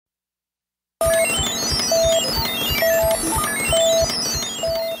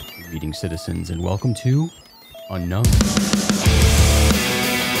Greetings, citizens, and welcome to Unknown.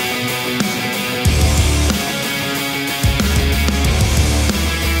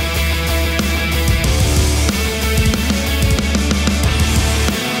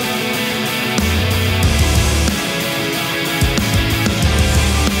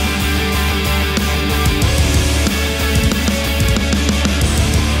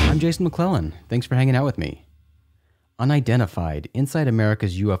 I'm Jason McClellan. Thanks for hanging out with me. Unidentified, Inside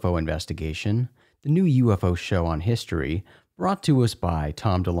America's UFO Investigation, the new UFO show on history, brought to us by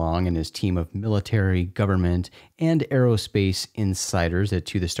Tom DeLonge and his team of military, government, and aerospace insiders at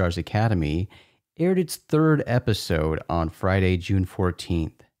To the Stars Academy, aired its third episode on Friday, June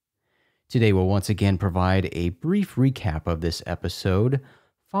 14th. Today we'll once again provide a brief recap of this episode,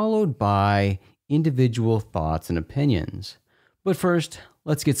 followed by individual thoughts and opinions. But first,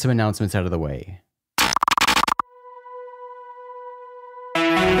 let's get some announcements out of the way.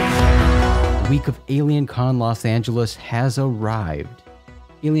 The week of AlienCon Los Angeles has arrived.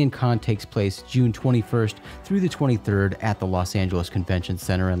 AlienCon takes place June 21st through the 23rd at the Los Angeles Convention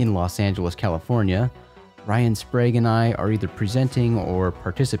Center in Los Angeles, California. Ryan Sprague and I are either presenting or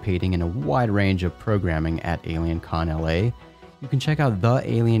participating in a wide range of programming at AlienCon LA. You can check out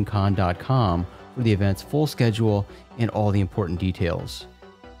thealiencon.com for the event's full schedule and all the important details.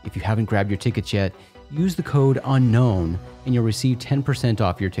 If you haven't grabbed your tickets yet, use the code UNKNOWN and you'll receive 10%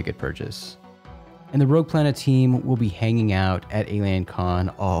 off your ticket purchase. And the Rogue Planet team will be hanging out at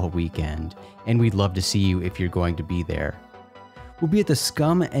AlienCon all weekend, and we'd love to see you if you're going to be there. We'll be at the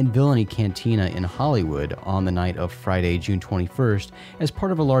Scum and Villainy Cantina in Hollywood on the night of Friday, June 21st, as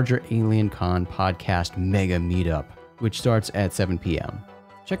part of a larger AlienCon podcast mega meetup, which starts at 7 p.m.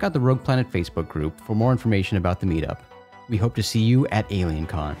 Check out the Rogue Planet Facebook group for more information about the meetup. We hope to see you at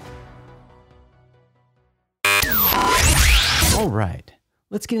AlienCon. All right,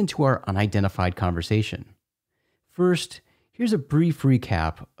 let's get into our unidentified conversation. First, here's a brief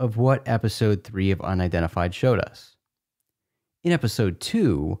recap of what Episode 3 of Unidentified showed us. In Episode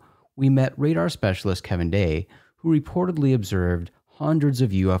 2, we met radar specialist Kevin Day, who reportedly observed hundreds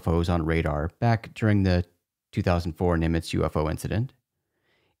of UFOs on radar back during the 2004 Nimitz UFO incident.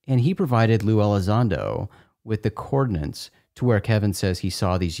 And he provided Lou Elizondo with the coordinates to where Kevin says he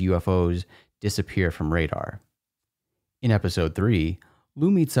saw these UFOs disappear from radar. In Episode 3,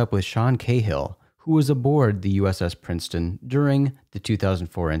 Lou meets up with Sean Cahill, who was aboard the USS Princeton during the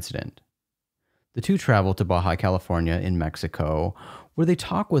 2004 incident. The two travel to Baja California in Mexico, where they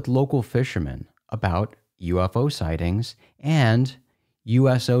talk with local fishermen about UFO sightings and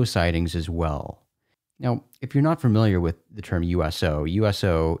USO sightings as well. Now, if you're not familiar with the term USO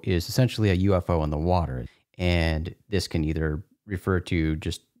is essentially a UFO in the water, and this can either refer to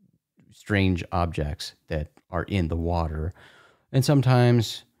just strange objects that are in the water, and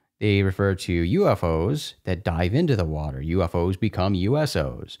sometimes they refer to UFOs that dive into the water. UFOs become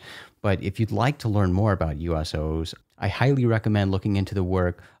USOs. But if you'd like to learn more about USOs, I highly recommend looking into the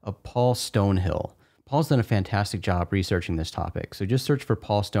work of Paul Stonehill. Paul's done a fantastic job researching this topic, so just search for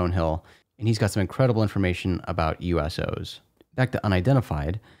Paul Stonehill, and he's got some incredible information about USOs. Back to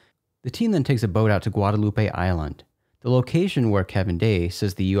Unidentified, the team then takes a boat out to Guadalupe Island, the location where Kevin Day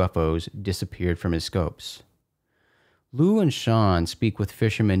says the UFOs disappeared from his scopes. Lou and Sean speak with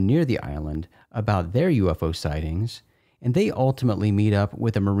fishermen near the island about their UFO sightings, and they ultimately meet up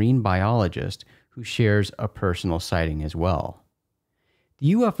with a marine biologist who shares a personal sighting as well.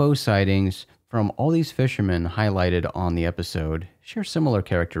 The UFO sightings from all these fishermen highlighted on the episode share similar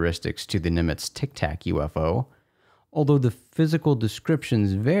characteristics to the Nimitz Tic Tac UFO. Although the physical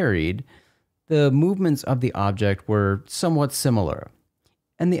descriptions varied, the movements of the object were somewhat similar.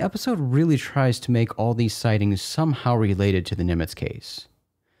 And the episode really tries to make all these sightings somehow related to the Nimitz case.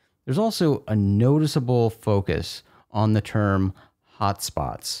 There's also a noticeable focus on the term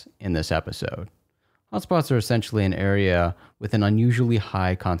hotspots in this episode. Hotspots are essentially an area with an unusually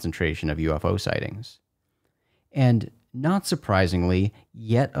high concentration of UFO sightings. And not surprisingly,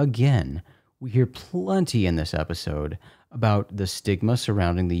 yet again, we hear plenty in this episode about the stigma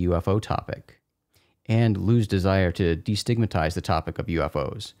surrounding the UFO topic, and Lou's desire to destigmatize the topic of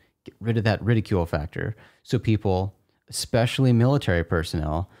UFOs, get rid of that ridicule factor, so people, especially military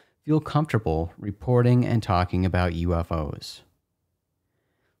personnel, feel comfortable reporting and talking about UFOs.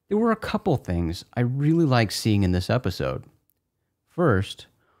 There were a couple things I really liked seeing in this episode. First,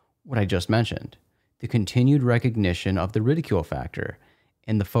 what I just mentioned, the continued recognition of the ridicule factor,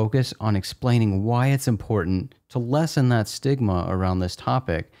 and the focus on explaining why it's important to lessen that stigma around this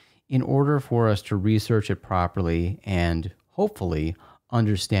topic in order for us to research it properly and, hopefully,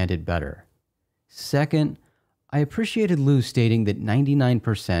 understand it better. Second, I appreciated Lou stating that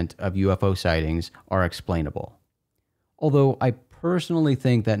 99% of UFO sightings are explainable. Although I personally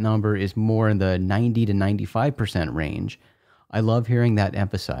think that number is more in the 90 to 95% range, I love hearing that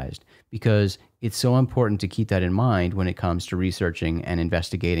emphasized because it's so important to keep that in mind when it comes to researching and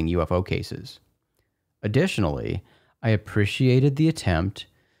investigating UFO cases. Additionally, I appreciated the attempt,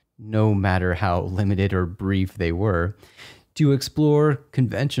 no matter how limited or brief they were, to explore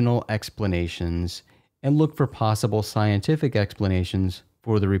conventional explanations and look for possible scientific explanations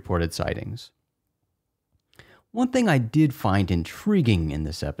for the reported sightings. One thing I did find intriguing in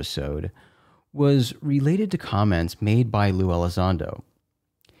this episode was related to comments made by Lou Elizondo.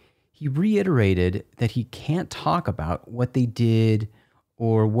 He reiterated that he can't talk about what they did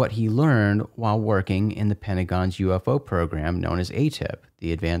or what he learned while working in the Pentagon's UFO program known as ATIP,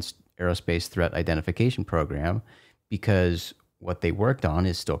 the Advanced Aerospace Threat Identification Program, because what they worked on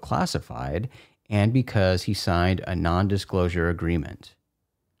is still classified and because he signed a non-disclosure agreement.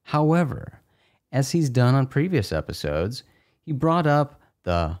 However, as he's done on previous episodes, he brought up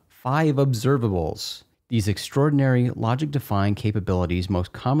the 5 observables, these extraordinary logic-defying capabilities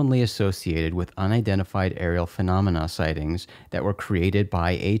most commonly associated with unidentified aerial phenomena sightings that were created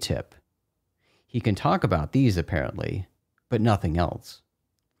by ATIP. He can talk about these apparently, but nothing else.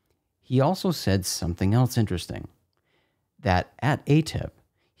 He also said something else interesting, that at ATIP,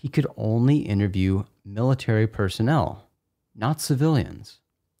 he could only interview military personnel, not civilians.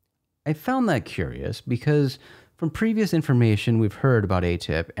 I found that curious because from previous information we've heard about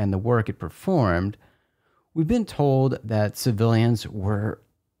ATIP and the work it performed, we've been told that civilians were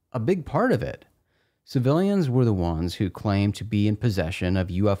a big part of it. Civilians were the ones who claimed to be in possession of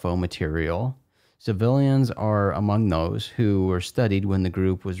UFO material. Civilians are among those who were studied when the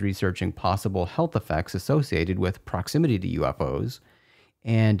group was researching possible health effects associated with proximity to UFOs.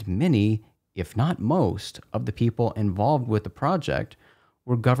 And many, if not most, of the people involved with the project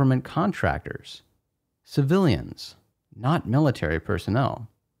were government contractors, civilians, not military personnel.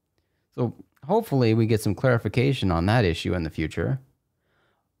 So hopefully we get some clarification on that issue in the future.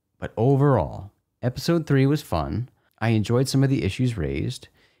 But overall, episode 3 was fun. I enjoyed some of the issues raised,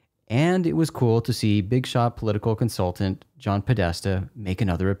 and it was cool to see big shot political consultant John Podesta make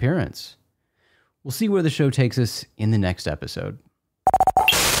another appearance. We'll see where the show takes us in the next episode.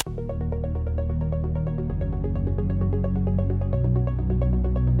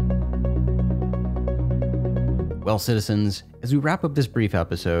 Well, citizens, as we wrap up this brief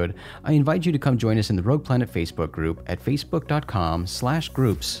episode, I invite you to come join us in the Rogue Planet Facebook group at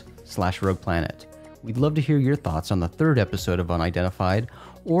facebook.com/groups/Rogue Planet. We'd love to hear your thoughts on the 3rd episode of Unidentified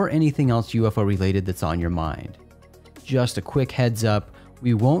or anything else UFO related that's on your mind. Just a quick heads up,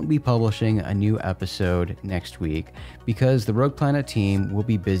 we won't be publishing a new episode next week because the Rogue Planet team will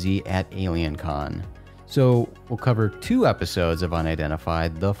be busy at AlienCon. So we'll cover 2 episodes of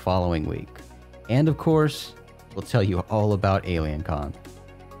Unidentified the following week. And of course, we'll tell you all about AlienCon.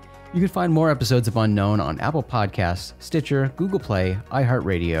 You can find more episodes of Unknown on Apple Podcasts, Stitcher, Google Play,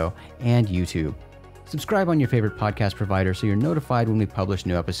 iHeartRadio, and YouTube. Subscribe on your favorite podcast provider so you're notified when we publish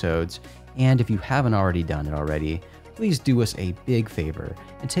new episodes. And if you haven't already done it already, please do us a big favor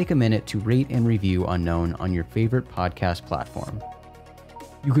and take a minute to rate and review Unknown on your favorite podcast platform.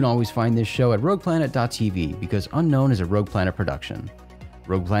 You can always find this show at rogueplanet.tv because Unknown is a Rogue Planet production.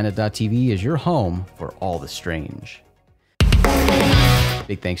 RoguePlanet.tv is your home for all the strange.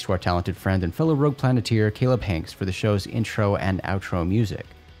 Big thanks to our talented friend and fellow Rogue Planeteer, Caleb Hanks, for the show's intro and outro music.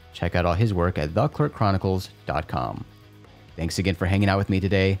 Check out all his work at theclerkchronicles.com. Thanks again for hanging out with me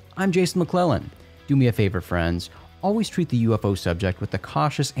today. I'm Jason McClellan. Do me a favor, friends. Always treat the UFO subject with the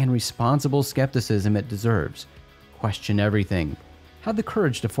cautious and responsible skepticism it deserves. Question everything. Have the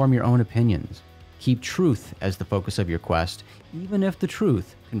courage to form your own opinions. Keep truth as the focus of your quest, even if the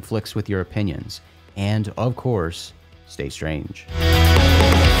truth conflicts with your opinions. And, of course, stay strange.